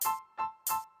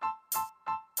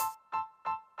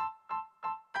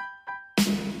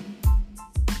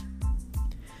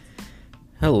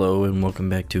Hello and welcome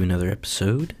back to another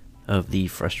episode of the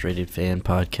Frustrated Fan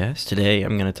Podcast. Today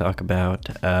I'm going to talk about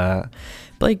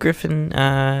Blake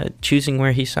Griffen choosing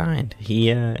where he signed.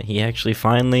 He actually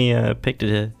finally picked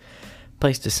a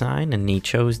place to sign, and he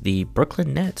chose the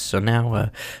Brooklyn Nets. So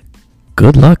now,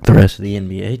 good luck the rest of the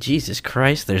NBA. Jesus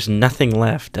Christ, there's nothing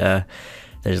left. They're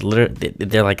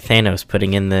like Thanos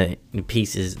putting in the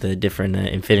pieces, the different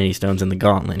Infinity Stones in the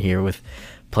gauntlet here with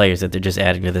players that they're just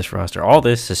adding to this roster. All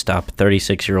this to stop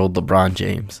 36-year-old LeBron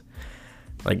James.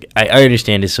 Like, I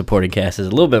understand his supporting cast is a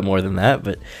little bit more than that,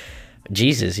 but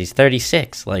Jesus, he's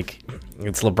 36. Like,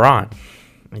 it's LeBron.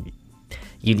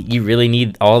 You really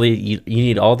need you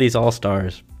need all these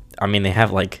all-stars. I mean, they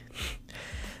have like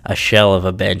a shell of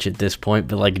a bench at this point,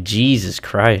 but like, Jesus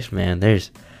Christ, man,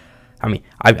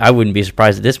 I wouldn't be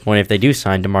surprised at this point if they do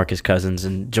sign DeMarcus Cousins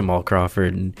and Jamal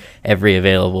Crawford and every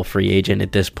available free agent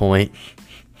at this point.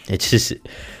 It's just,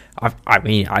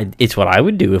 it's what I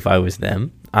would do if I was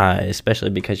them,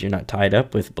 especially because you're not tied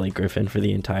up with Blake Griffen for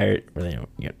the entire,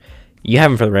 you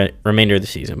have him for the remainder of the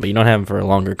season, but you don't have him for a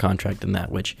longer contract than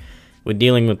that, which, with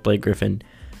dealing with Blake Griffen,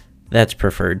 that's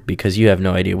preferred because you have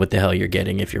no idea what the hell you're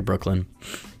getting if you're Brooklyn.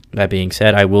 That being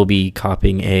said, I will be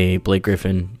copying a Blake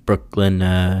Griffen Brooklyn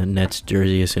Nets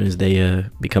jersey as soon as they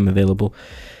become available.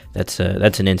 That's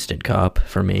an instant cop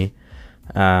for me.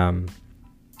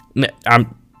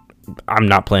 I'm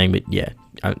not playing, but yeah,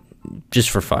 just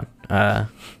for fun. That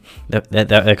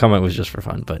comment was just for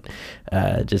fun, but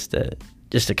just to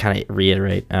kind of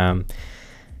reiterate,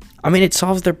 it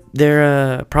solves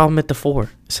their problem at the 4.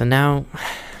 So now,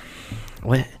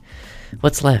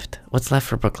 what's left? What's left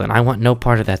for Brooklyn? I want no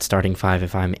part of that starting 5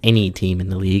 if I'm any team in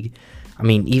the league. I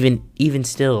mean, even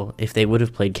still, if they would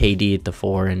have played KD at the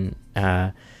 4 and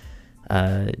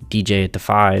DJ at the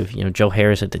 5, Joe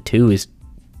Harris at the 2 is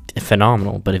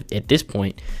phenomenal. But at this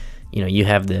point, you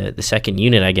have the second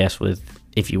unit, I guess,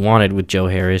 if you wanted, with Joe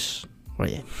Harris. Well,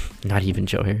 yeah, not even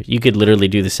Joe Harris. You could literally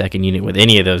do the second unit with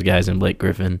any of those guys and Blake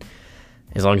Griffen,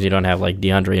 as long as you don't have like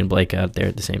DeAndre and Blake out there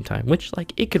at the same time, which,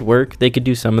 like, it could work. They could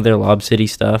do some of their Lob City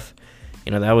stuff.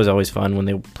 That was always fun when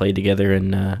they played together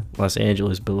in Los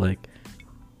Angeles, but like,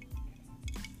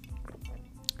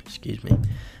 excuse me,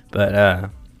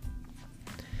 but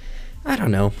I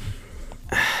don't know.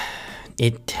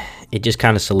 It just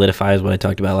kind of solidifies what I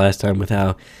talked about last time with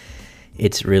how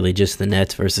it's really just the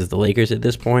Nets versus the Lakers at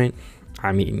this point.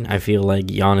 I mean, I feel like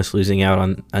Giannis losing out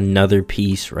on another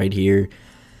piece right here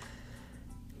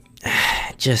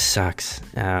just sucks.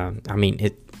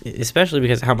 Especially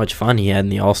because of how much fun he had in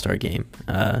the All-Star game.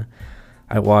 I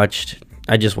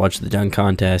just watched the dunk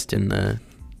contest and the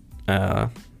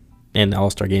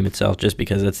All-Star game itself, just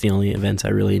because that's the only events I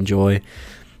really enjoy.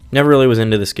 Never really was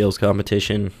into the skills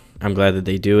competition. I'm glad that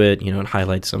they do it. It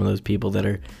highlights some of those people that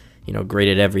are, great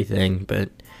at everything. But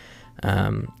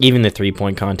even the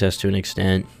three-point contest, to an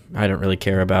extent, I don't really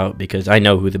care about, because I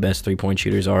know who the best three-point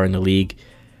shooters are in the league.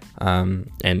 And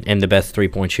the best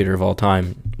three-point shooter of all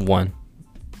time won.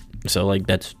 So, like,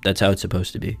 that's how it's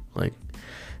supposed to be. Like,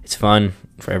 it's fun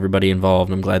for everybody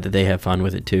involved. I'm glad that they have fun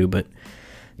with it too. But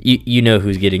you know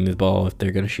who's getting the ball if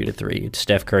they're going to shoot a 3. It's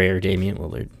Steph Curry or Damian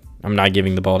Lillard. I'm not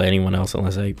giving the ball to anyone else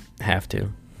unless I have to.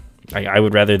 I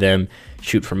would rather them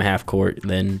shoot from half court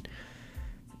than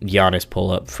Giannis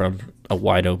pull up from a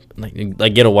wide open, like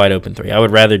get a wide open 3. I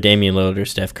would rather Damian Lillard or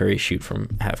Steph Curry shoot from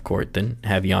half court than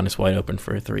have Giannis wide open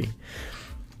for a 3.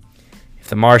 If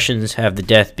the Martians have the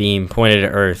death beam pointed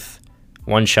at Earth,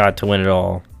 one shot to win it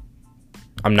all,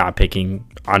 I'm not picking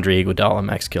Andre Iguodala,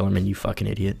 Max Kellerman, you fucking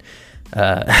idiot.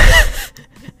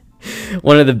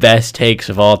 One of the best takes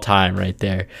of all time right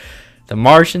there. The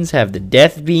Martians have the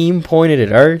death beam pointed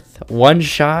at Earth. One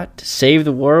shot to save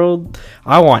the world.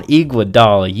 I want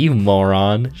Iguodala, you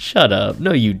moron. Shut up.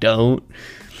 No, you don't.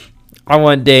 I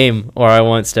want Dame or I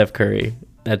want Steph Curry.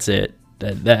 That's it.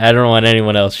 I don't want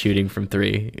anyone else shooting from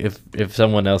 3. If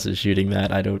someone else is shooting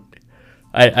that, I don't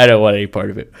want any part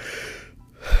of it.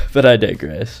 But I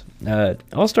digress.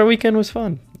 All-Star Weekend was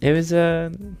fun. It was I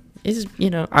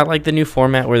like the new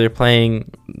format where they're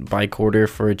playing by quarter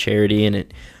for a charity,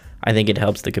 and I think it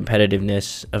helps the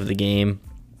competitiveness of the game.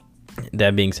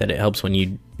 That being said, it helps when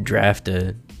you draft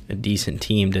a decent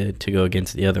team to go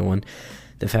against the other one.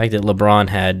 The fact that LeBron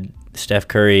had Steph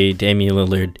Curry, Damian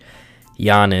Lillard,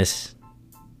 Giannis,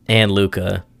 and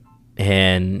Luka,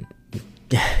 and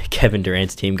Kevin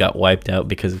Durant's team got wiped out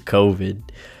because of COVID,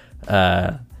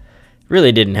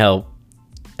 really didn't help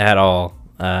at all.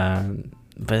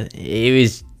 But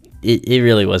it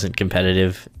really wasn't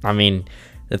competitive. I mean,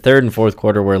 the third and fourth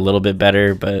quarter were a little bit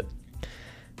better, but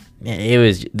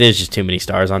there's just too many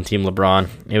stars on Team LeBron.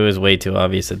 It was way too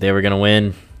obvious that they were going to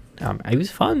win. It was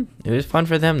fun. It was fun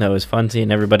for them, though. It was fun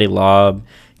seeing everybody lob,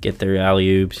 get their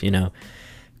alley-oops,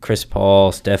 Chris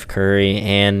Paul, Steph Curry,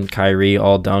 and Kyrie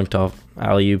all dunked off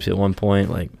alley-oops at one point.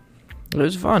 Like, it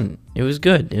was fun. It was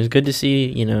good. It was good to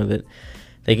see, that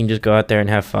they can just go out there and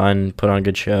have fun, put on a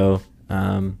good show.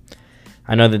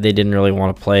 I know that they didn't really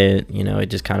want to play it. It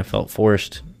just kind of felt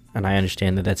forced. And I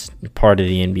understand that that's part of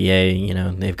the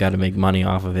NBA. They've got to make money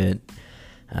off of it.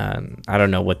 I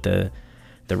don't know what the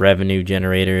revenue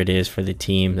generator it is for the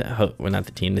team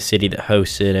the city that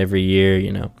hosts it every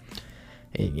year.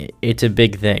 It's a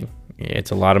big thing.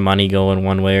 It's a lot of money going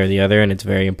one way or the other, and it's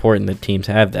very important that teams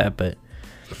have that. But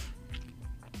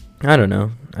I don't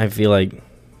know. I feel like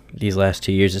these last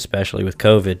 2 years, especially with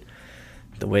COVID,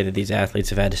 the way that these athletes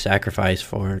have had to sacrifice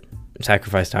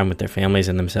time with their families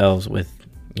and themselves with,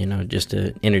 just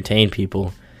to entertain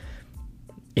people.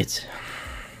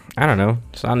 I don't know.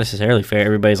 It's not necessarily fair.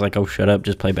 Everybody's like, oh, shut up,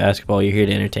 just play basketball. You're here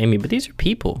to entertain me. But these are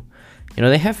people.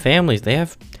 They have families. They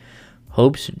have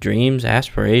hopes, dreams,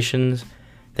 aspirations,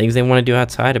 things they want to do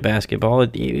outside of basketball.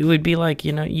 It would be like,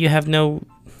 you have no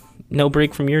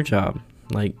break from your job.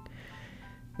 Like,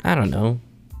 I don't know.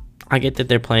 I get that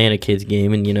they're playing a kid's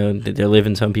game and, that they're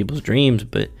living some people's dreams,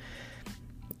 but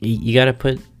you got to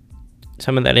put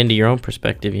some of that into your own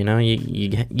perspective. You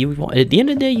at the end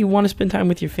of the day, you want to spend time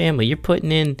with your family. You're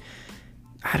putting in,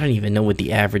 I don't even know what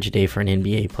the average day for an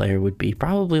NBA player would be.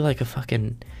 Probably like a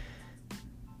fucking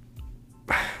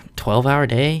 12-hour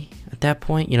day at that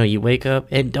point. You wake up,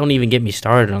 and don't even get me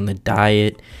started on the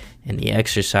diet and the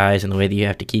exercise and the way that you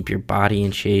have to keep your body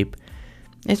in shape.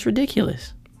 It's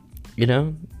ridiculous.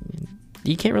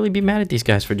 You can't really be mad at these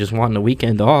guys for just wanting a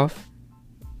weekend off.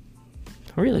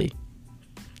 Really.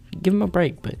 Give them a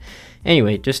break. But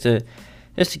anyway, just to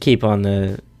keep on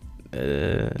the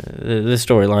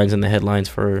storylines and the headlines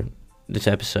for this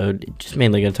episode, just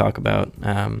mainly going to talk about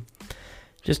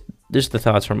just the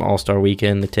thoughts from All-Star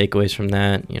Weekend, the takeaways from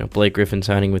that, Blake Griffen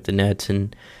signing with the Nets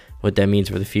and what that means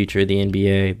for the future of the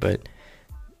NBA. But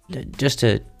just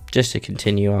to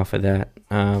continue off of that,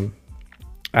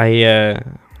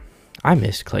 I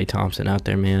missed Klay Thompson out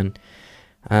there, man.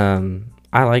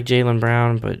 I like Jaylen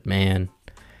Brown, but man,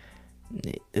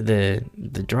 the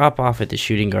drop off at the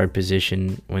shooting guard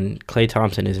position when Klay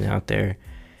Thompson isn't out there,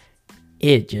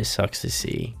 it just sucks to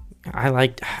see.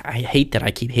 I hate that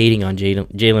I keep hating on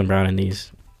Jaylen Brown in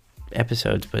these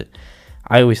episodes, but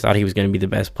I always thought he was going to be the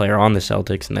best player on the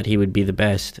Celtics and that he would be the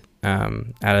best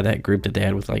out of that group that they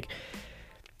had with like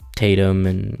Tatum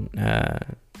and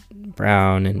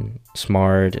Brown and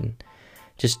Smart and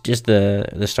just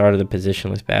the start of the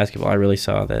positionless basketball. I really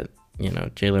saw that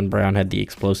Jaylen Brown had the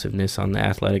explosiveness on the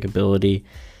athletic ability,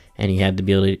 and he had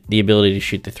the ability to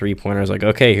shoot the three-pointer. I was like,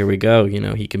 okay, here we go.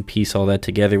 He can piece all that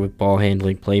together with ball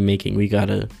handling, playmaking. We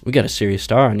got a serious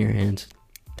star on your hands.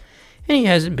 And he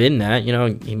hasn't been that.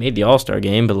 He made the All-Star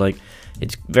game, but like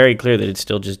it's very clear that it's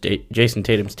still just Jason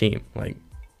Tatum's team. Like,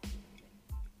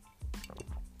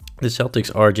 the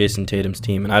Celtics are Jason Tatum's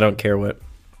team, and I don't care what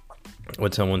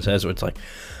someone says. It's like,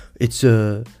 it's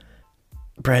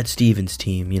Brad Stevens'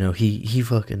 team. He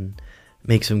fucking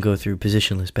makes them go through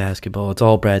positionless basketball. It's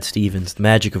all Brad Stevens, the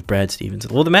magic of Brad Stevens.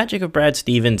 Well, the magic of Brad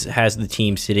Stevens has the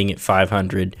team sitting at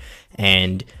 500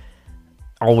 and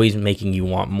always making you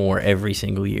want more every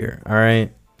single year, all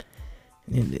right?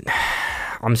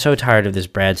 I'm so tired of this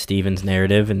Brad Stevens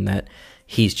narrative and that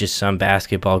he's just some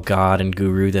basketball god and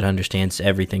guru that understands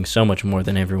everything so much more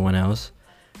than everyone else.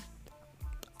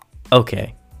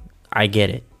 Okay, I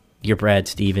get it. You're Brad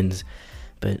Stevens,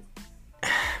 but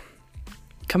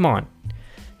come on.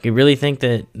 You really think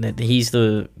that he's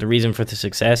the reason for the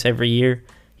success every year?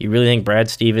 You really think Brad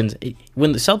Stevens...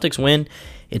 When the Celtics win,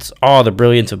 it's all the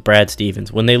brilliance of Brad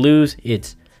Stevens. When they lose,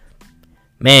 it's,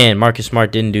 man, Marcus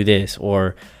Smart didn't do this,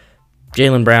 or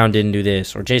Jaylen Brown didn't do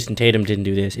this, or Jason Tatum didn't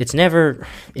do this. It never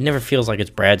feels like it's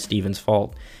Brad Stevens'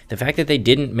 fault. The fact that they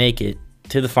didn't make it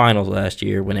to the finals last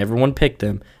year when everyone picked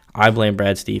them, I blame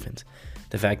Brad Stevens.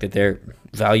 The fact that they're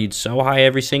valued so high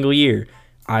every single year,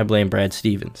 I blame Brad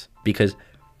Stevens. Because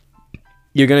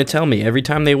you're going to tell me every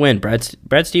time they win,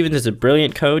 Brad Stevens is a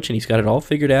brilliant coach and he's got it all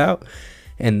figured out,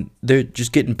 and they're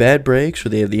just getting bad breaks or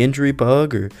they have the injury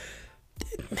bug, or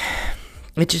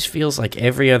it just feels like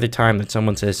every other time that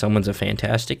someone says someone's a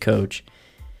fantastic coach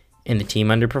and the team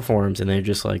underperforms, and they're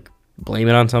just like, blame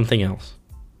it on something else.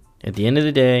 At the end of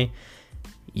the day,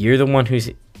 you're the one who's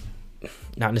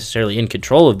not necessarily in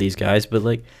control of these guys, but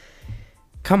like,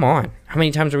 come on. How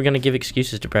many times are we going to give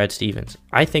excuses to Brad Stevens?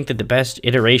 I think that the best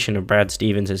iteration of Brad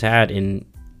Stevens has had in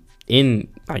his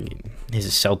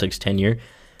Celtics tenure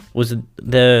was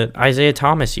the Isaiah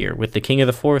Thomas year with the King of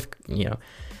the Fourth.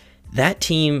 that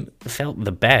team felt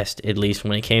the best, at least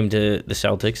when it came to the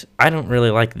Celtics. I don't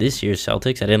really like this year's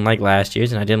Celtics. I didn't like last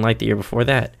year's, and I didn't like the year before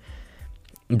that.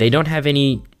 They don't have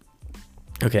any...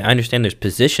 Okay, I understand there's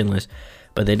positionless,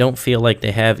 but they don't feel like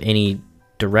they have any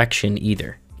direction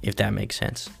either, if that makes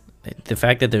sense. The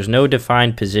fact that there's no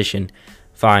defined position,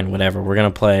 fine, whatever. We're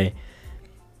going to play,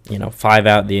 5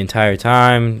 out the entire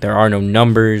time. There are no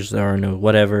numbers. There are no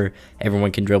whatever.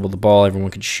 Everyone can dribble the ball. Everyone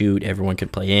can shoot. Everyone can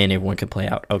play in. Everyone can play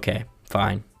out. Okay,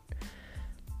 fine.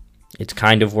 It's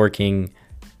kind of working,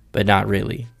 but not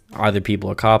really. Other people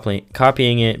are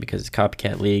copying it because it's a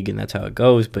copycat league, and that's how it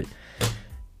goes, but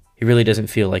it really doesn't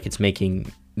feel like it's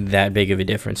making that big of a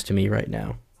difference to me right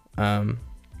now.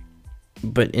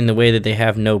 But in the way that they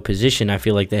have no position, I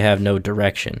feel like they have no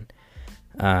direction.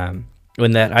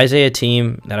 When that Isaiah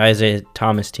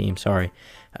Thomas team,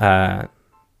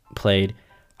 played,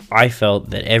 I felt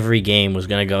that every game was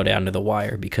going to go down to the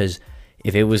wire, because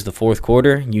if it was the fourth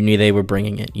quarter, you knew they were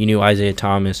bringing it. You knew Isaiah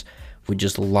Thomas would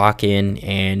just lock in,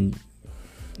 and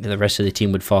the rest of the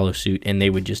team would follow suit, and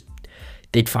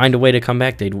they'd find a way to come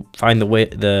back. They'd find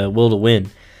the will to win.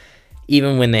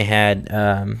 Even when they had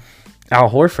Al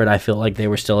Horford, I feel like they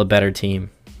were still a better team.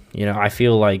 I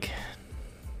feel like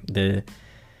the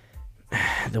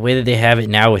way that they have it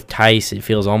now with Tice, it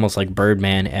feels almost like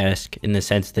Birdman-esque, in the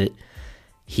sense that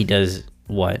he does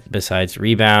what besides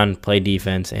rebound, play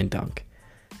defense, and dunk.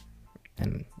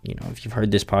 And if you've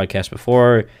heard this podcast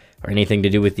before, or anything to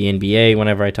do with the NBA,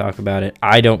 whenever I talk about it,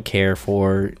 I don't care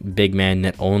for big men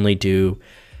that only do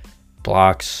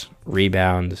blocks,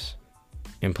 rebounds,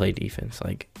 and play defense.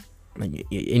 Like, and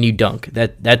you dunk.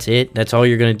 That's it. That's all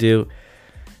you're gonna do.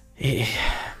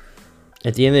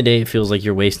 At the end of the day, it feels like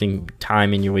you're wasting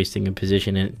time and you're wasting a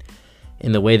position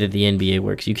in the way that the NBA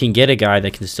works. You can get a guy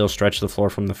that can still stretch the floor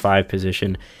from the 5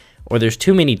 position, or there's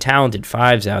too many talented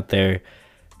 5s out there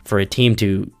for a team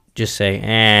to just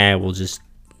say, we'll just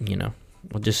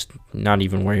not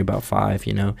even worry about 5,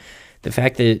 The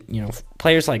fact that,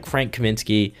 players like Frank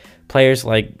Kaminsky, players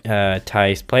like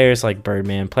Tice, players like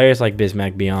Birdman, players like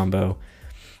Bismack Biyombo,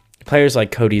 players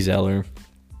like Cody Zeller,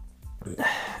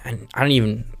 and I don't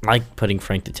even like putting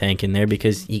Frank the Tank in there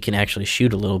because he can actually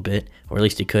shoot a little bit, or at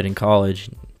least he could in college.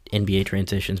 NBA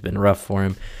transition's been rough for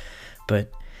him.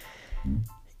 But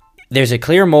there's a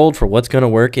clear mold for what's going to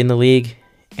work in the league,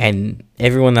 and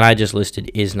everyone that I just listed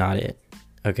is not it.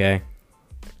 Okay?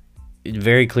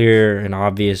 Very clear and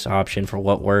obvious option for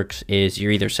what works is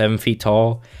you're either 7 feet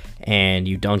tall and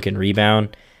you dunk and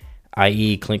rebound,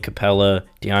 i.e. Clint Capella,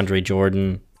 DeAndre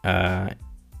Jordan,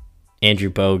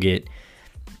 Andrew Bogut,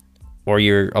 or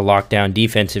you're a lockdown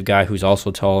defensive guy who's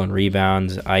also tall and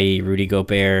rebounds, i.e. Rudy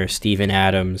Gobert, Steven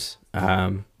Adams.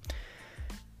 I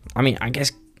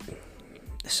guess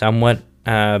somewhat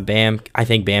Bam. I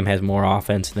think Bam has more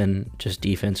offense than just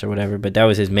defense or whatever, but that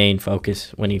was his main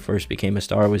focus when he first became a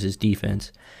star, was his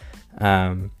defense.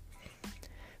 But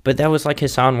that was like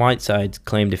Hassan Whiteside's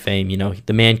claim to fame.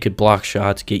 The man could block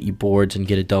shots, get you boards, and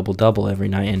get a double-double every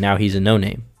night, and now he's a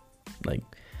no-name. Like,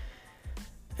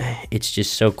 it's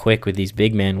just so quick with these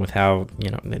big men, with how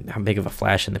big of a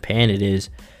flash in the pan it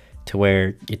is, to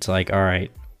where it's like, all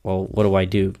right, well, what do I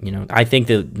do? I think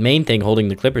the main thing holding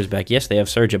the Clippers back, yes, they have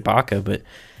Serge Ibaka, but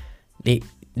the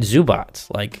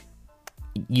Zubats, like,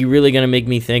 you really going to make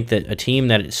me think that a team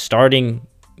that is starting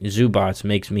Zubats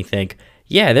makes me think,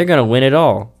 yeah, they're going to win it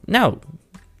all? No.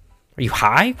 Are you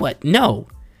high? What? No.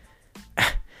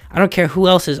 I don't care who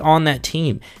else is on that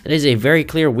team. That is a very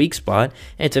clear weak spot,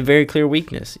 and it's a very clear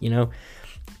weakness.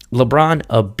 LeBron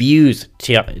abused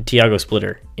Tiago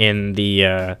Splitter in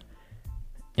the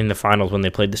finals when they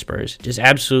played the Spurs. Just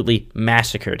absolutely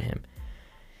massacred him.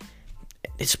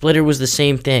 Splitter was the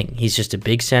same thing. He's just a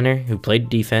big center who played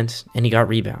defense, and he got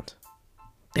rebounds.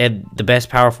 They had the best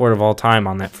power forward of all time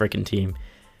on that freaking team,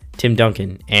 Tim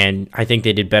Duncan, and I think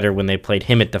they did better when they played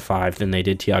him at the 5 than they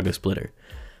did Tiago Splitter.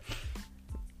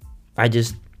 I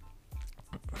don't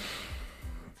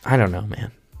know,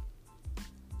 man.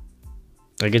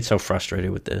 I get so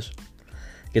frustrated with this.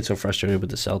 I get so frustrated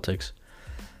with the Celtics.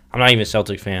 I'm not even a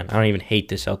Celtics fan. I don't even hate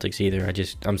the Celtics either.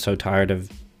 I'm so tired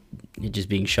of it just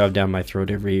being shoved down my throat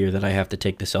every year that I have to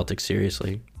take the Celtics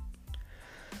seriously.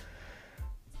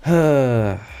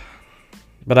 But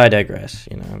I digress.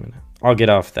 I'll get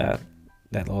off that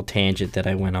little tangent that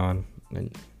I went on.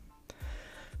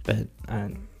 But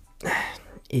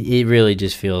it really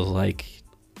just feels like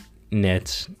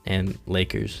Nets and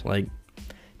Lakers. Like,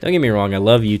 don't get me wrong, I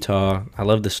love Utah. I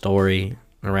love the story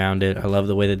around it. I love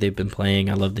the way that they've been playing.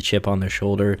 I love the chip on their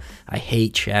shoulder. I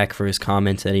hate Shaq for his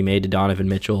comments that he made to Donovan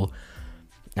Mitchell.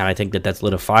 And I think that that's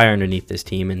lit a fire underneath this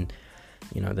team. And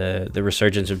The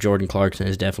resurgence of Jordan Clarkson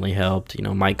has definitely helped.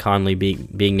 Mike Conley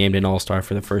being named an All-Star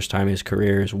for the first time in his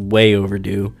career is way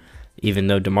overdue. Even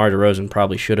though DeMar DeRozan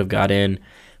probably should have got in,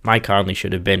 Mike Conley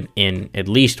should have been in at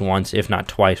least once, if not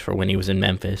twice, for when he was in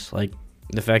Memphis. Like,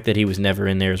 the fact that he was never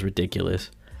in there is ridiculous.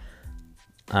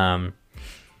 But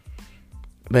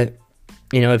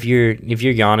if you're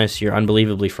Giannis, you're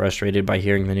unbelievably frustrated by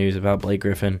hearing the news about Blake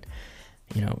Griffen.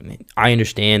 I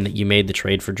understand that you made the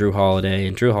trade for Drew Holiday,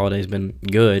 and Drew Holiday's been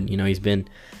good. He's been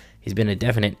a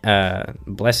definite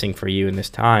blessing for you in this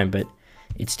time, but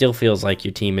it still feels like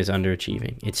your team is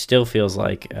underachieving. It still feels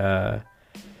like I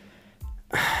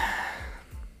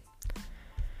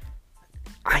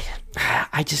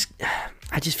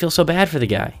just feel so bad for the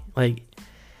guy. Like,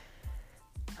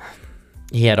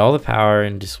 he had all the power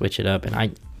and to switch it up,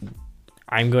 and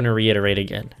I'm going to reiterate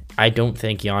again. I don't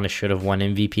think Giannis should have won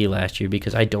MVP last year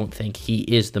because I don't think he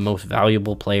is the most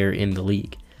valuable player in the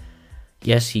league.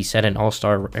 Yes, he set an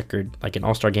all-star record, like an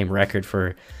all-star game record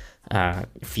for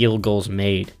field goals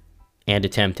made and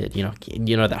attempted. That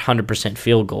 100%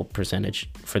 field goal percentage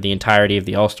for the entirety of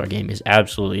the all-star game is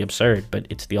absolutely absurd, but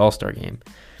it's the all-star game.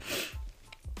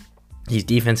 He's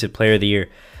Defensive Player of the Year,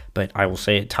 but I will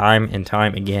say it time and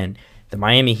time again. The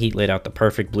Miami Heat laid out the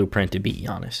perfect blueprint to beat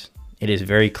Giannis. It is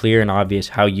very clear and obvious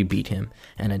how you beat him.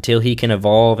 And until he can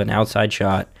evolve an outside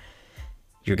shot,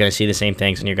 you're going to see the same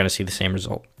things and you're going to see the same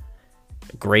result.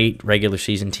 Great regular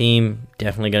season team.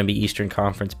 Definitely going to be Eastern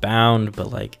Conference bound,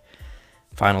 but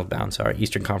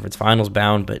Eastern Conference Finals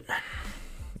bound, but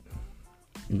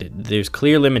there's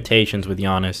clear limitations with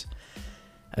Giannis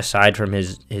aside from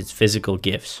his physical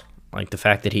gifts. Like the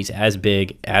fact that he's as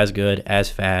big, as good, as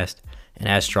fast, and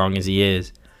as strong as he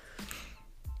is.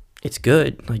 It's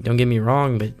good. Like, don't get me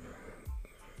wrong, but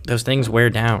those things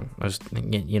wear down.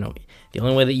 The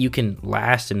only way that you can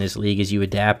last in this league is you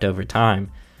adapt over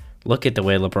time. Look at the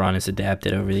way LeBron has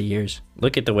adapted over the years.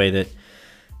 Look at the way that,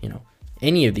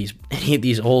 any of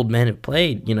these old men have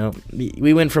played.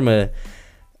 We went from a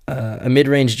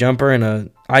mid-range jumper and a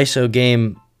ISO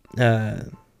game,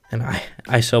 an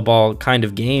ISO ball kind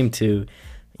of game to,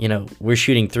 we're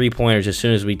shooting three-pointers as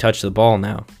soon as we touch the ball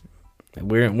now.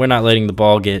 We're not letting the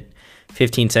ball get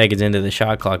 15 seconds into the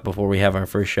shot clock before we have our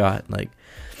first shot.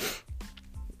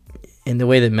 And the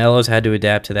way that Melo's had to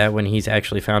adapt to that when he's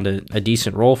actually found a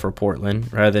decent role for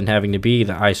Portland rather than having to be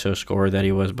the ISO scorer that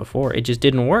he was before, it just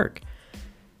didn't work.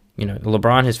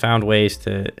 LeBron has found ways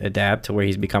to adapt to where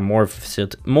he's become more of a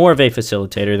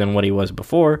facilitator than what he was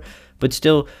before, but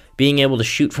still being able to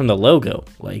shoot from the logo.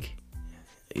 Like,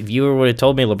 if you would have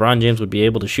told me LeBron James would be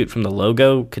able to shoot from the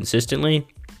logo consistently,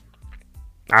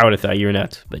 I would have thought you were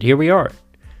nuts. But here we are.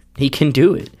 He can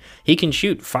do it. He can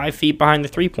shoot 5 feet behind the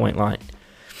three-point line.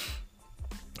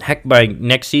 Heck, by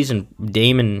next season,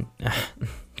 Dame and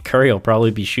Curry will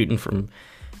probably be shooting from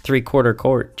three-quarter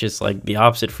court, just like the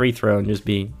opposite free throw, and just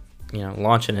be,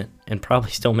 launching it and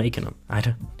probably still making them. I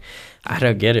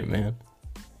don't get it, man.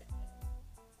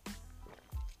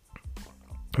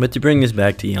 But to bring this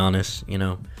back to Giannis,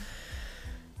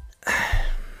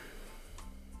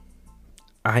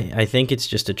 I think it's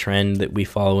just a trend that we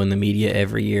follow in the media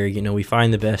every year. We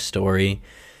find the best story.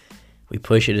 We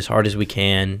push it as hard as we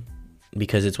can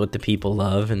because it's what the people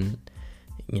love, and,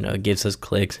 it gives us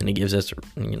clicks, and it gives us,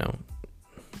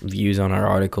 views on our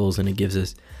articles, and it gives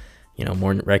us,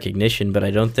 more recognition. But I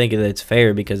don't think that it's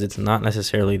fair because it's not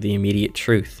necessarily the immediate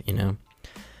truth,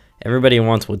 Everybody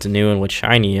wants what's new and what's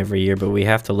shiny every year, but we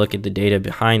have to look at the data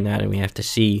behind that, and we have to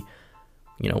see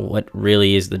what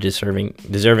really is the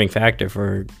deserving factor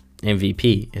for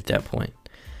MVP at that point.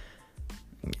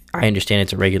 I understand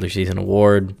it's a regular season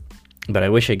award, but I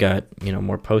wish it got,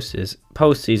 more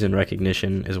postseason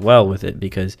recognition as well with it,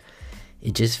 because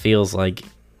it just feels like,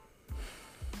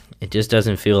 it just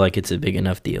doesn't feel like it's a big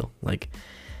enough deal. Like,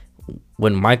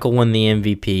 when Michael won the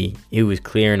MVP, it was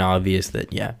clear and obvious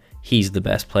that, he's the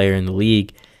best player in the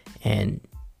league, and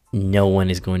no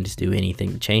one is going to do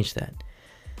anything to change that.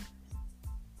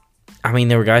 I mean,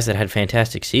 there were guys that had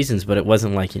fantastic seasons, but it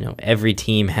wasn't like, every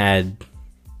team had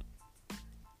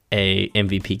a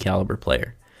MVP caliber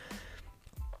player.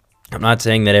 I'm not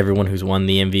saying that everyone who's won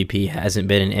the MVP hasn't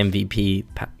been an MVP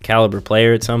caliber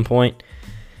player at some point,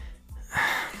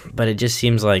 but it just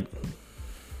seems like,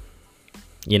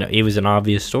 it was an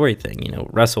obvious story thing.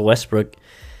 Russell Westbrook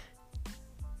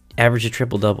averaged a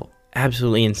triple-double.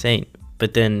 Absolutely insane.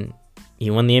 But then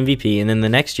he won the MVP, and then the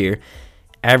next year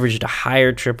averaged a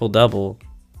higher triple-double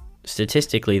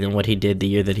statistically than what he did the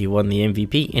year that he won the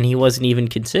MVP, and he wasn't even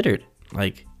considered.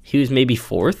 Like, he was maybe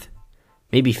 4th,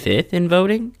 maybe 5th in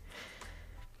voting.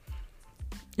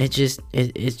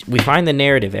 we find the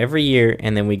narrative every year,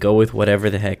 and then we go with whatever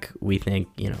the heck we think,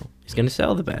 is going to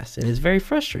sell the best, and it's very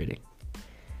frustrating.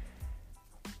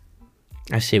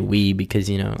 I say we because,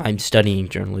 I'm studying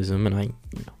journalism, and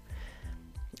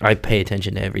I pay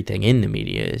attention to everything in the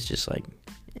media. It's just like,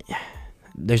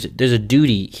 there's a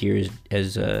duty here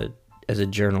as a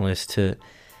journalist to,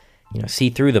 see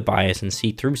through the bias and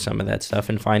see through some of that stuff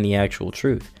and find the actual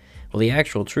truth. Well, the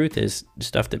actual truth is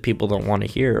stuff that people don't want to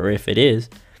hear, or if it is,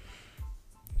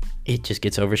 it just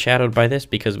gets overshadowed by this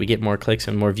because we get more clicks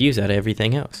and more views out of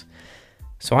everything else.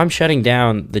 So I'm shutting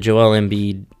down the Joel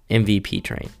Embiid MVP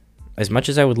train. As much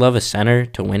as I would love a center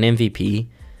to win MVP,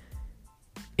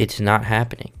 it's not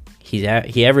happening. He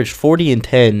averaged 40 and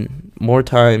 10 more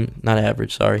time, not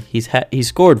average, sorry. He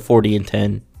scored 40 and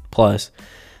 10 plus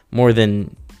more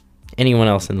than anyone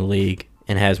else in the league,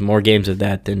 and has more games of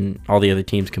that than all the other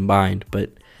teams combined.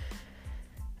 But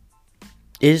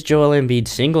is Joel Embiid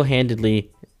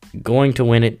single-handedly going to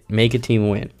win it, make a team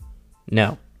win?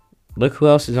 No. Look who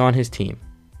else is on his team.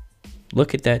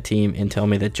 Look at that team and tell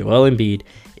me that Joel Embiid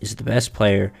is the best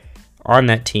player on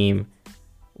that team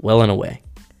well and away.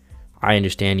 I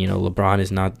understand, LeBron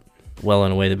is not well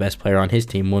and away the best player on his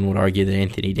team. One would argue that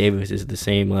Anthony Davis is the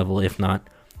same level, if not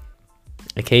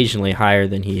occasionally higher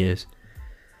than he is.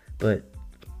 But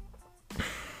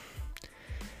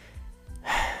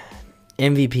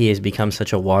MVP has become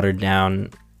such a watered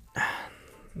down,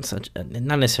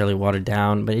 not necessarily watered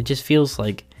down, but it just feels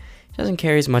like it doesn't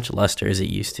carry as much luster as it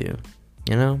used to,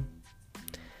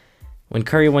 When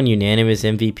Curry won unanimous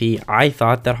MVP, I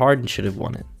thought that Harden should have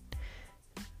won it.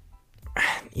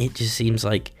 It just seems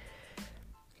like,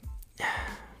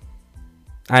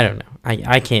 I don't know.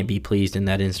 I can't be pleased in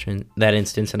that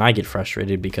instance, and I get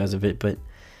frustrated because of it, but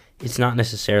it's not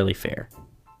necessarily fair,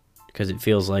 because it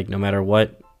feels like no matter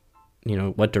what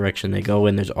direction they go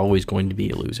in, there's always going to be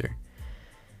a loser.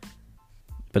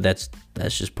 But that's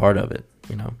just part of it,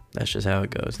 That's just how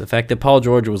it goes. The fact that Paul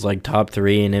George was like top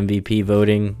 3 in MVP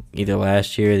voting either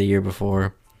last year or the year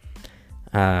before,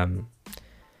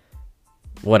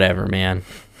 whatever, man.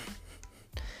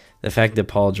 The fact that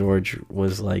Paul George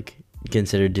was like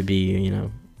considered to be,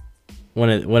 one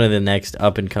of the next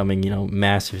up and coming,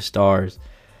 massive stars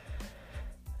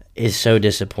is so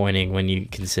disappointing when you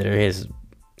consider his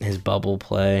bubble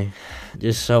play.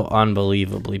 Just so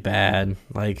unbelievably bad.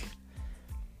 Like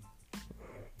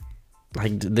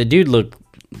the dude looked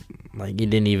like he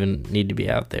didn't even need to be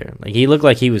out there. Like he looked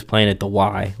like he was playing at the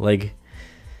Y. Like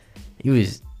he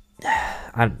was,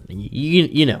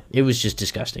 it was just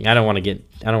disgusting. I don't want to get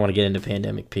into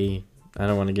pandemic P. I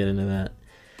don't want to get into that.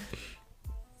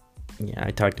 Yeah,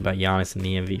 I talked about Giannis and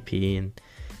the MVP, and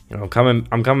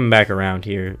I'm coming back around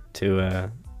here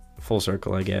to full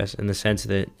circle, I guess, in the sense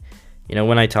that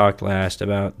when I talked last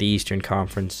about the Eastern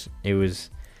Conference, it was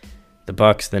the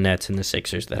Bucks, the Nets, and the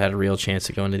Sixers that had a real chance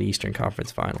to go into the Eastern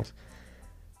Conference Finals.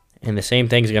 And the same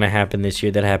thing's going to happen this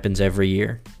year that happens every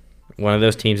year. One of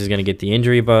those teams is going to get the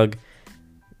injury bug,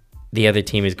 the other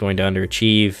team is going to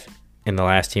underachieve, and the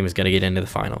last team is going to get into the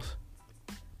finals.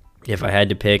 If I had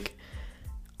to pick,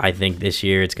 I think this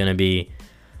year it's going to be,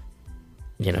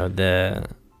 the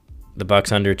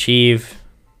Bucks underachieve,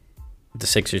 the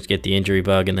Sixers get the injury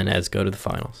bug, and the Nets go to the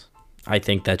finals. I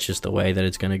think that's just the way that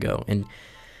it's going to go. And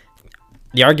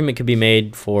the argument could be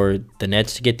made for the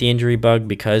Nets to get the injury bug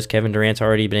because Kevin Durant's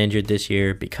already been injured this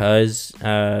year, because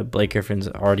Blake Griffin's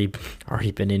already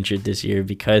been injured this year,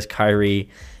 because Kyrie,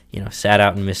 sat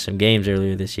out and missed some games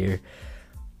earlier this year.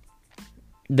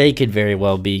 They could very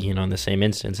well be, in the same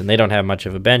instance, and they don't have much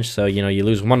of a bench, so, you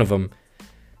lose one of them,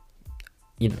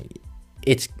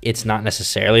 it's not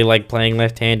necessarily like playing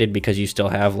left-handed because you still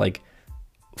have,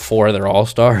 4 other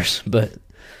all-stars, but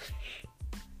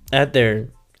at their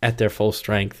full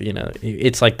strength,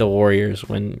 it's like the Warriors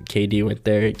when KD went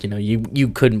there, you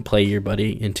couldn't play your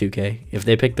buddy in 2K. If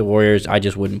they picked the Warriors, I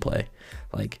just wouldn't play.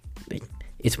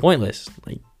 It's pointless.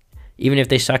 Even if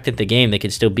they sucked at the game, they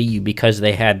could still beat you because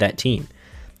they had that team.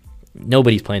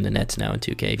 Nobody's playing the Nets now in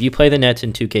 2K. If you play the Nets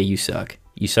in 2K, you suck.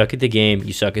 You suck at the game.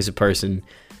 You suck as a person.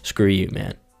 Screw you,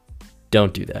 man.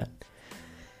 Don't do that.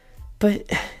 But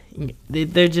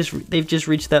they've just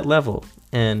reached that level.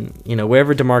 And,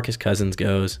 wherever DeMarcus Cousins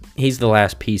goes, he's the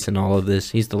last piece in all of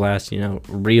this. He's the last,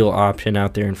 real option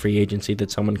out there in free agency that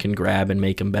someone can grab and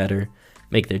make him better,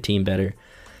 make their team better.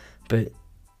 But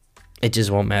it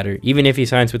just won't matter. Even if he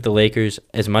signs with the Lakers,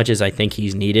 as much as I think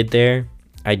he's needed there,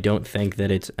 I don't think that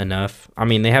it's enough. I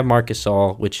mean, they have Marcus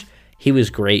Gasol, which he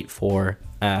was great for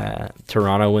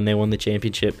Toronto when they won the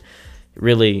championship.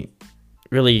 Really,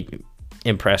 really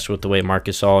impressed with the way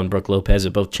Marcus Gasol and Brook Lopez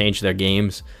have both changed their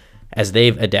games. as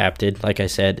they've adapted, like I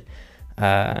said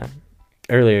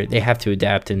earlier, they have to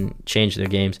adapt and change their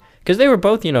games. Because they were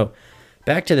both,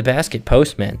 back to the basket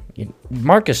postmen.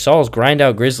 Marcus Saul's grind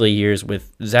out Grizzly years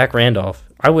with Zach Randolph.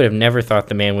 I would have never thought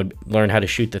the man would learn how to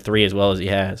shoot the three as well as he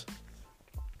has.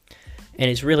 And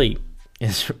it's really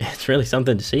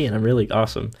something to see, and I'm really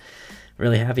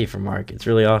really happy for Mark. It's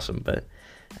really awesome, but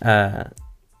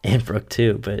and Brooke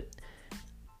too. But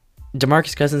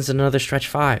DeMarcus Cousins is another stretch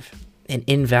five, an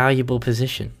invaluable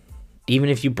position. Even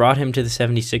if you brought him to the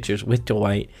 76ers with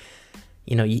Dwight,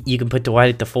 you can put Dwight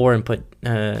at the 4 and put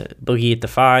Boogie at the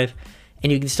 5,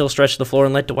 and you can still stretch the floor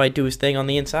and let Dwight do his thing on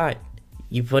the inside.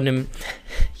 You put him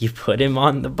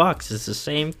on the Bucks. It's the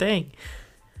same thing.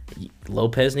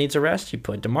 Lopez needs a rest. You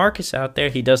put DeMarcus out there.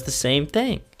 He does the same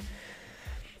thing.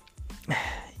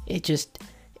 It's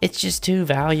just too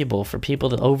valuable for people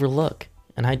to overlook,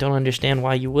 and I don't understand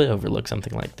why you would overlook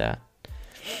something like that.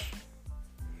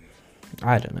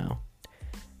 I don't know.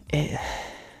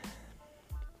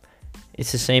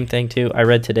 It's the same thing too. I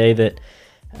read today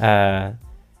that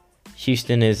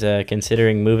Houston is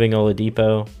considering moving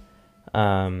Oladipo.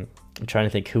 I'm trying to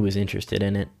think who was interested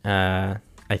in it. I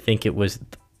think it was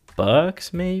the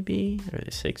Bucks, maybe, or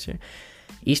the Sixers.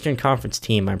 Eastern Conference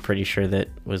team, I'm pretty sure, that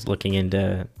was looking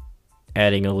into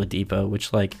adding Oladipo,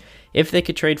 which, if they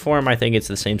could trade for him, I think it's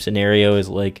the same scenario as,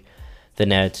 the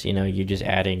Nets. You're just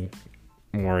adding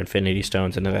more Infinity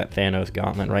Stones into that Thanos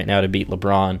gauntlet right now to beat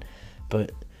LeBron.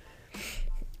 But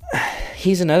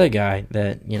he's another guy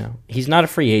that, he's not a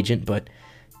free agent, but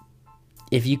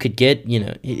if you could get,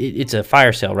 it's a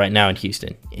fire sale right now in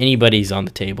Houston. Anybody's on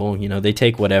the table. They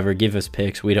take whatever, give us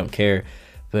picks. We don't care.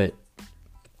 But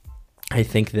I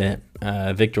think that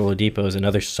Victor Oladipo is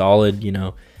another solid,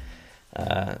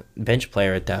 bench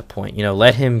player at that point.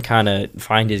 Let him kind of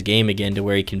find his game again to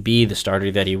where he can be the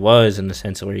starter that he was, in the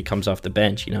sense of where he comes off the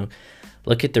bench.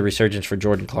 Look at the resurgence for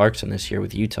Jordan Clarkson this year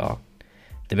with Utah.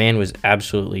 The man was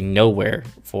absolutely nowhere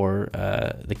for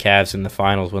the Cavs in the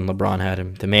finals when LeBron had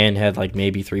him. The man had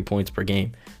maybe 3 points per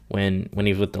game. When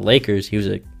he was with the Lakers, he was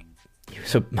a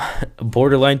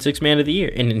borderline 6 man of the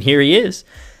year, and here he is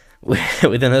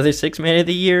with another 6 man of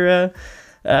the year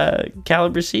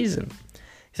caliber season.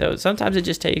 So sometimes it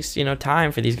just takes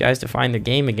time for these guys to find their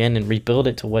game again and rebuild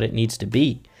it to what it needs to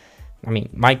be. I mean,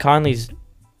 Mike Conley's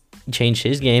changed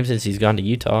his game since he's gone to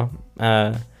Utah.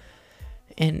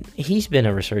 And he's been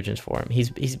a resurgence for him.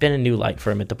 He's been a new light for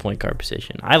him at the point guard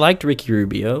position. I liked Ricky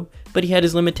Rubio, but he had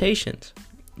his limitations.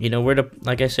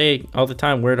 Like I say all the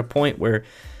time, we're at a point where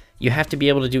you have to be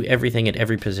able to do everything at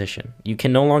every position. You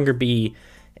can no longer be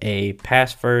a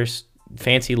pass first,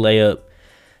 fancy layup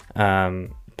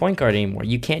point guard anymore.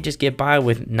 You can't just get by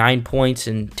with 9 points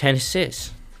and 10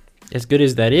 assists. As good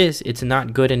as that is, it's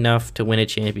not good enough to win a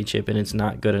championship, and it's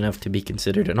not good enough to be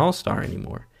considered an all-star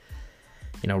anymore.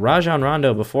 Rajon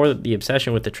Rondo, before the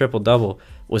obsession with the triple-double,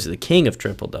 was the king of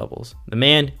triple-doubles. The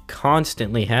man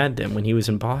constantly had them when he was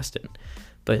in Boston.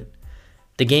 But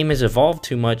the game has evolved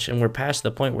too much, and we're past the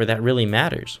point where that really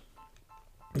matters.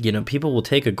 People will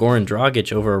take a Goran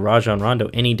Dragic over a Rajon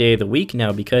Rondo any day of the week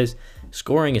now, because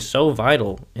scoring is so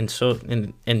vital, and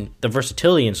the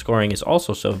versatility in scoring is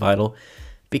also so vital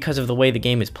because of the way the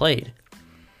game is played.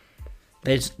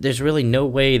 There's really no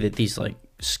way that these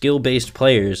skill-based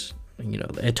players,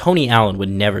 Tony Allen would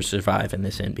never survive in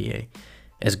this NBA.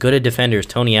 As good a defender as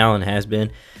Tony Allen has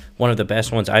been, one of the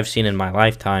best ones I've seen in my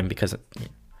lifetime, because I'm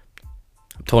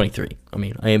 23. I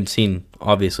mean, I haven't seen,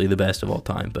 obviously, the best of all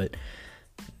time, but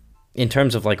in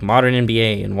terms of modern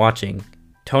NBA and watching,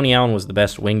 Tony Allen was the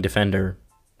best wing defender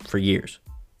for years.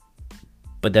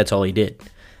 But that's all he did.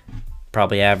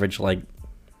 Probably averaged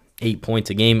 8 points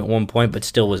a game at one point, but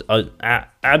still was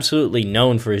absolutely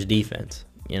known for his defense,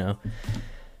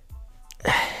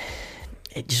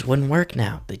 It just wouldn't work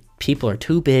now. The people are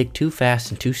too big, too fast,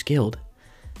 and too skilled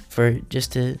for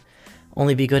just to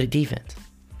only be good at defense.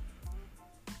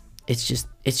 It's just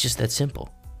that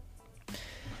simple.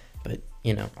 But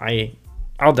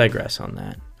I'll digress on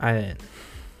that.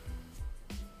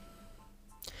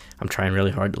 I'm trying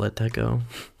really hard to let that go,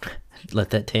 let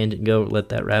that tangent go, let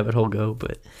that rabbit hole go,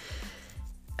 but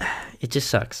it just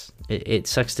sucks. It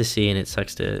sucks to see, and it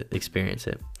sucks to experience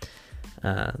it.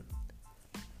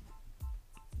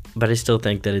 But I still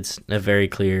think that it's a very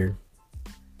clear,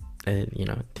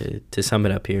 to sum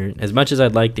it up here, as much as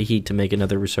I'd like the Heat to make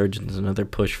another resurgence, another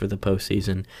push for the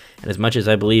postseason, and as much as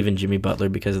I believe in Jimmy Butler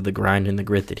because of the grind and the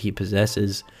grit that he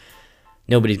possesses,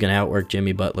 nobody's going to outwork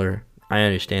Jimmy Butler. I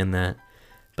understand that.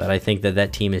 But I think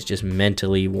that team is just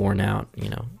mentally worn out,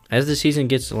 As the season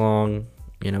gets along,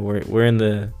 we're in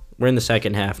the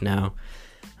second half now.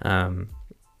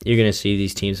 you're going to see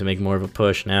these teams that make more of a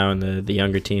push now, and the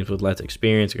younger teams with less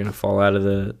experience are going to fall out of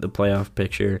the playoff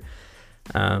picture,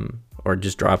 or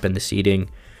just drop in the seeding.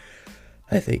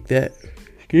 I think that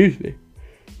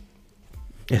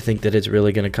it's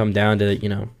really going to come down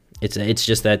to, it's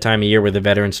just that time of year where the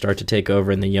veterans start to take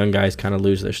over and the young guys kind of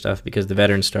lose their stuff because the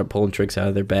veterans start pulling tricks out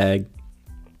of their bag.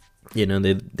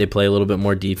 They play a little bit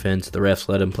more defense. The refs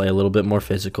let them play a little bit more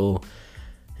physical.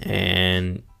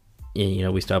 And,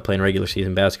 we stop playing regular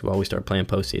season basketball. We start playing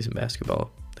postseason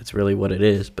basketball. That's really what it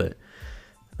is. But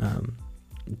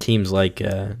teams like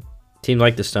the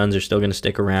Suns are still going to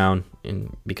stick around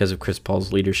because of Chris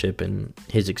Paul's leadership and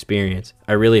his experience.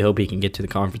 I really hope he can get to the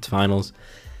conference finals.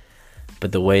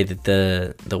 But the way that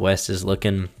the West is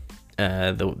looking,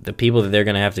 the people that they're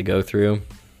going to have to go through,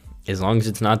 as long as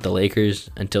it's not the Lakers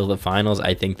until the finals,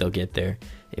 I think they'll get there.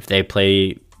 If they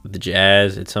play the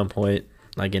Jazz at some point,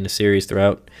 like in a series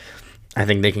throughout, I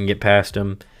think they can get past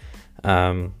them.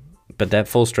 But that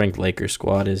full-strength Lakers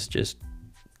squad is just,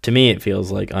 to me, it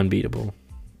feels like unbeatable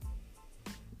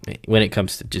when it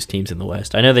comes to just teams in the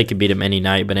West. I know they could beat them any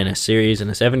night, but in a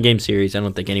 7-game series, I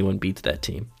don't think anyone beats that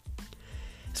team.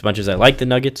 As much as I like the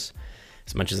Nuggets,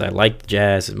 as much as I like the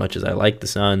Jazz, as much as I like the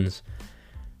Suns,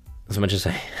 as much as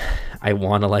I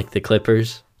want to like the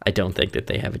Clippers, I don't think that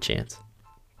they have a chance.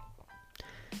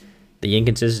 The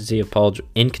inconsistency of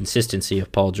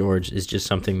Paul George is just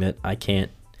something that I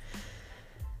can't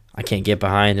get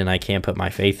behind and I can't put my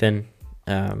faith in.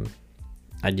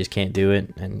 I just can't do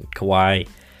it. And Kawhi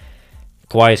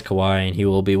is Kawhi, and he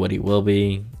will be what he will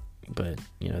be. But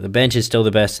the bench is still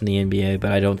the best in the NBA.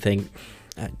 But I don't think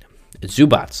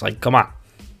Zubats. Like, come on,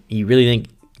 you really think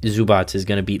Zubats is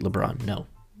going to beat LeBron? No.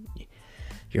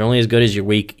 You're only as good as your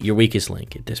weakest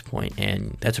link at this point,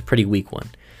 and that's a pretty weak one.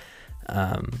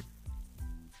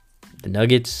 The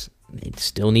Nuggets, they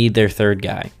still need their third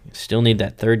guy. Still need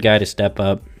that third guy to step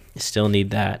up. Still need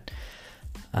that.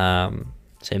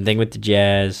 Same thing with the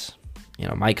Jazz.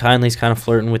 Mike Conley's kind of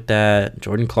flirting with that.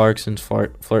 Jordan Clarkson's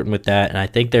flirting with that, and I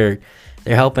think they're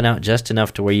helping out just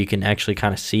enough to where you can actually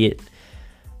kind of see it.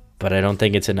 But I don't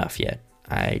think it's enough yet.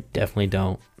 I definitely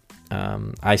don't.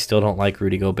 I still don't like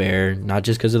Rudy Gobert, not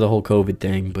just because of the whole COVID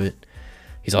thing, but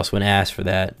he's also an ass for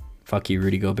that. Fuck you,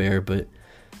 Rudy Gobert. But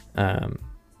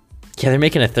they're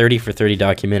making a 30 for 30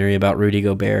 documentary about Rudy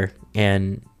Gobert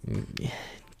and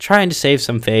trying to save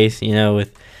some face,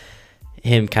 with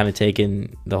him kind of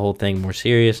taking the whole thing more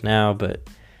serious now. But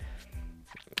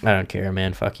I don't care,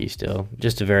 man. Fuck you still.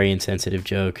 Just a very insensitive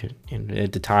joke. And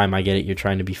at the time, I get it. You're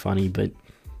trying to be funny, but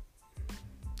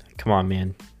come on,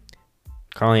 man.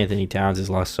 Karl Anthony Towns has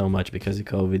lost so much because of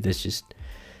COVID. It's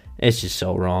just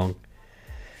so wrong.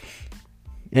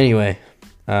 Anyway,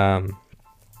 I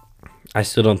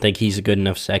still don't think he's a good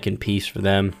enough second piece for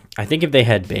them. I think if they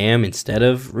had Bam instead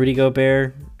of Rudy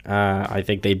Gobert, I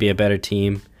think they'd be a better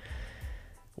team.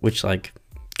 Which,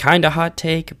 kind of hot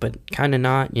take, but kind of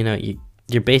not.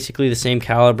 You're basically the same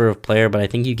caliber of player, but I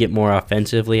think you get more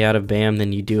offensively out of Bam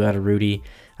than you do out of Rudy.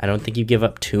 I don't think you give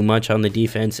up too much on the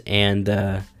defense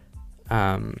and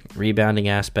rebounding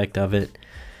aspect of it.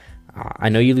 I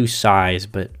know you lose size,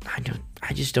 but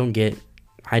I just don't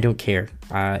care.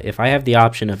 If I have the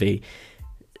option of a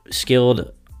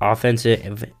skilled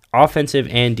offensive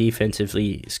and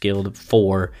defensively skilled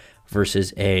 4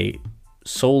 versus a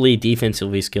solely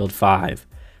defensively skilled 5,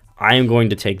 I am going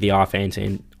to take the offense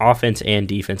and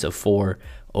defense of 4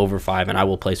 over 5, and I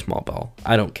will play small ball.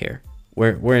 I don't care.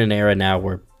 We're in an era now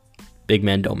where big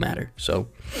men don't matter. So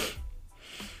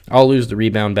I'll lose the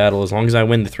rebound battle as long as I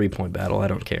win the 3-point battle. I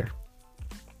don't care.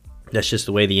 That's just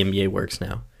the way the NBA works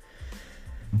now.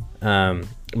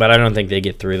 But I don't think they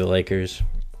get through the Lakers.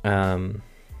 The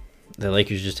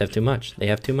Lakers just have too much. They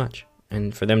have too much.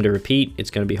 And for them to repeat, it's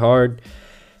going to be hard.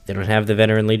 They don't have the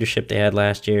veteran leadership they had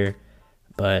last year.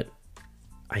 But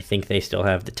I think they still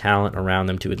have the talent around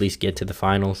them to at least get to the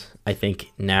finals. I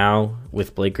think now,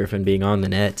 with Blake Griffen being on the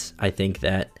Nets, I think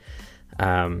that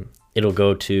it'll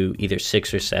go to either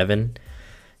 6 or 7.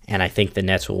 And I think the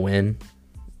Nets will win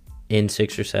in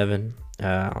 6 or 7.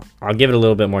 I'll give it a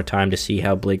little bit more time to see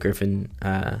how Blake Griffen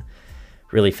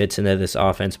really fits into this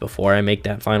offense before I make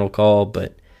that final call.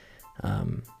 But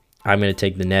I'm going to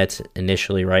take the Nets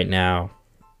initially right now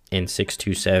in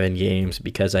 6-7 games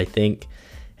because I think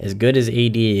as good as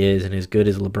AD is and as good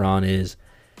as LeBron is,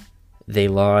 they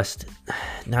lost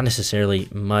not necessarily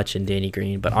much in Danny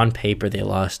Green, but on paper they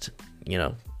lost,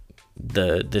 and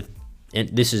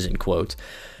this is in quotes,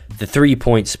 the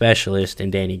 3-point specialist in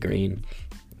Danny Green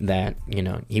that,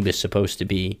 he was supposed to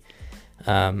be.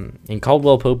 And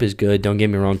Caldwell Pope is good, don't get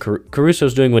me wrong.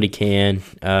 Caruso's doing what he can.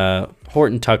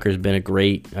 Horton Tucker's been a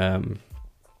great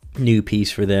new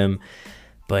piece for them.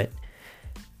 But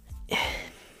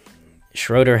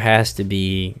Schroeder has to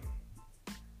be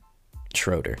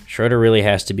Schroeder. Schroeder really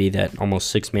has to be that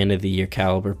almost 6 man of the year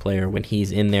caliber player when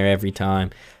he's in there every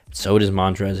time. So does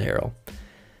Montrezl Harrell.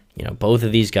 Both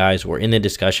of these guys were in the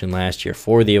discussion last year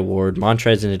for the award.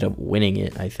 Montrezl ended up winning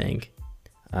it, I think,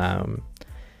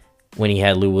 when he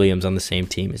had Lou Williams on the same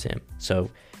team as him.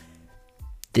 So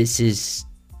this is,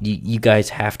 you guys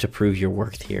have to prove your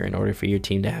worth here in order for your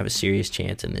team to have a serious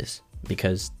chance in this.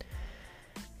 Because,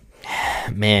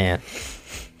 man,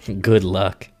 good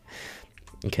luck.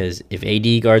 Because if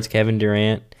AD guards Kevin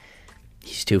Durant,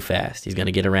 he's too fast. He's going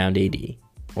to get around AD,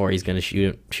 or he's going to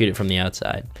shoot it from the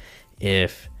outside.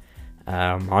 If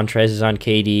Montrez is on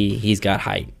KD, he's got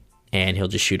height, and he'll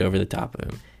just shoot over the top of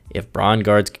him. If Bron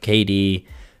guards KD,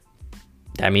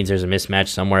 that means there's a mismatch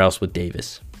somewhere else with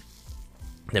Davis.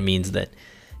 That means that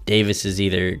Davis is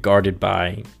either guarded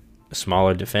by a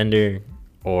smaller defender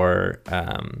or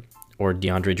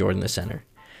DeAndre Jordan, the center,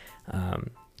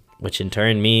 which in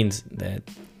turn means that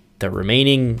the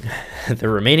remaining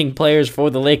players for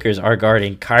the Lakers are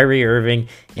guarding Kyrie Irving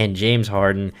and James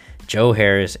Harden, Joe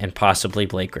Harris, and possibly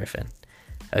Blake Griffen.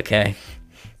 Okay?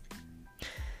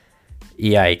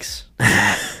 Yikes.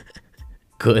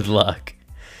 Good luck.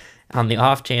 On the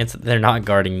off chance that they're not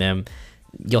guarding them,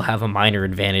 you'll have a minor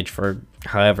advantage for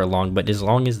however long. But as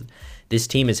long as this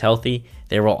team is healthy,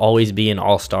 there will always be an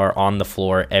all-star on the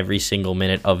floor every single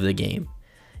minute of the game.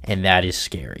 And that is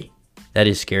scary. That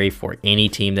is scary for any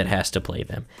team that has to play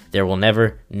them. There will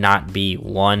never not be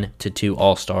 1 to 2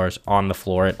 all-stars on the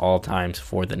floor at all times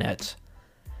for the Nets.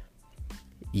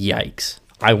 Yikes.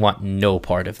 I want no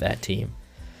part of that team.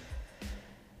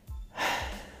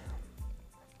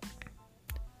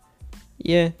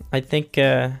 Yeah, I think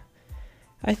that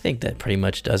pretty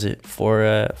much does it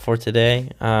for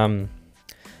today.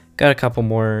 Got a couple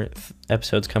more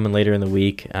episodes coming later in the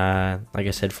week. Like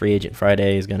I said, Free Agent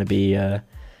Friday is going to be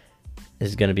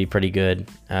pretty good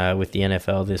with the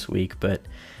NFL this week. But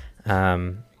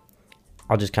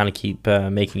I'll just kind of keep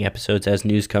making episodes as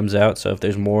news comes out. So if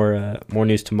there's more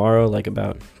news tomorrow, like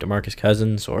about DeMarcus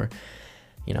Cousins, or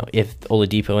if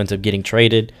Oladipo ends up getting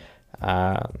traded,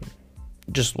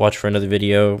 just watch for another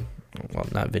video. Well,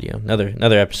 not video,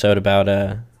 another episode about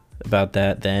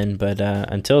that then. But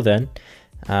until then,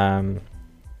 I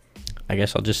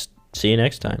guess I'll just see you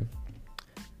next time.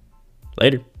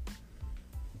 Later.